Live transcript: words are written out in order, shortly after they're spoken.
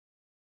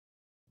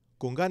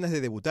Con ganas de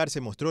debutar se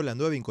mostró la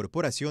nueva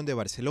incorporación de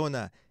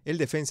Barcelona. El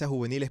defensa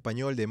juvenil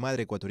español de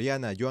madre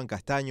ecuatoriana, Joan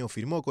Castaño,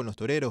 firmó con los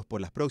toreros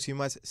por las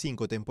próximas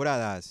 5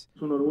 temporadas.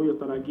 Es un orgullo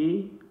estar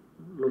aquí,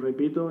 lo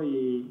repito,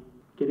 y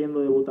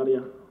queriendo debutar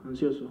ya,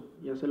 ansioso,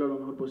 y hacerlo lo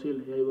mejor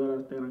posible y ayudar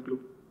a este gran club.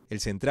 El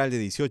central de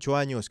 18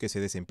 años, que se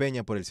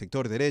desempeña por el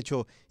sector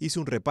derecho, hizo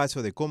un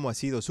repaso de cómo ha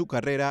sido su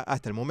carrera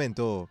hasta el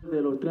momento.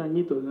 De los tres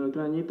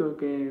añitos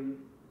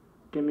que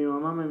mi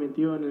mamá me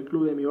metió en el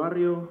club de mi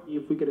barrio y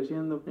fui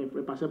creciendo.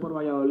 Pasé por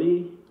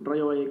Valladolid,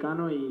 Rayo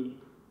Vallecano y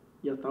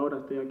hasta ahora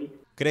estoy aquí.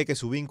 Cree que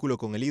su vínculo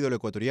con el ídolo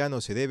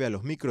ecuatoriano se debe a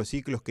los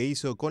microciclos que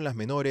hizo con las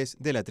menores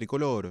de la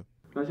tricolor.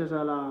 Gracias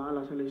a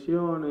la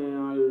selección,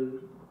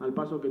 al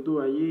paso que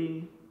tuve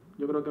allí,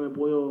 yo creo que me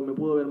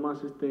pudo ver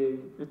más este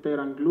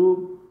gran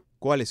club.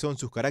 ¿Cuáles son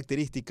sus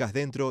características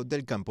dentro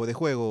del campo de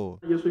juego?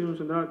 Yo soy un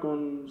central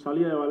con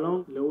salida de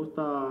balón, le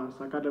gusta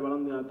sacar el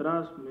balón de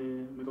atrás,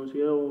 me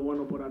considero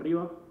bueno por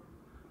arriba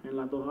en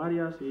las dos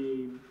áreas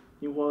y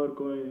un jugador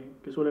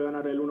que suele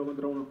ganar el 1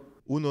 contra 1.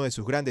 Uno de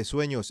sus grandes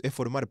sueños es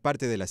formar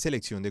parte de la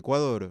selección de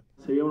Ecuador.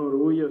 Sería un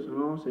orgullo,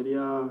 ¿no?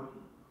 Sería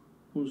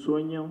un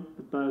sueño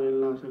estar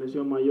en la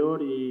selección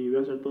mayor y voy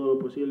a hacer todo lo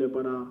posible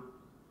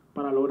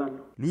para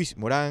lograrlo. Luis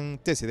Morán,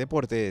 TC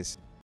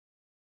Deportes.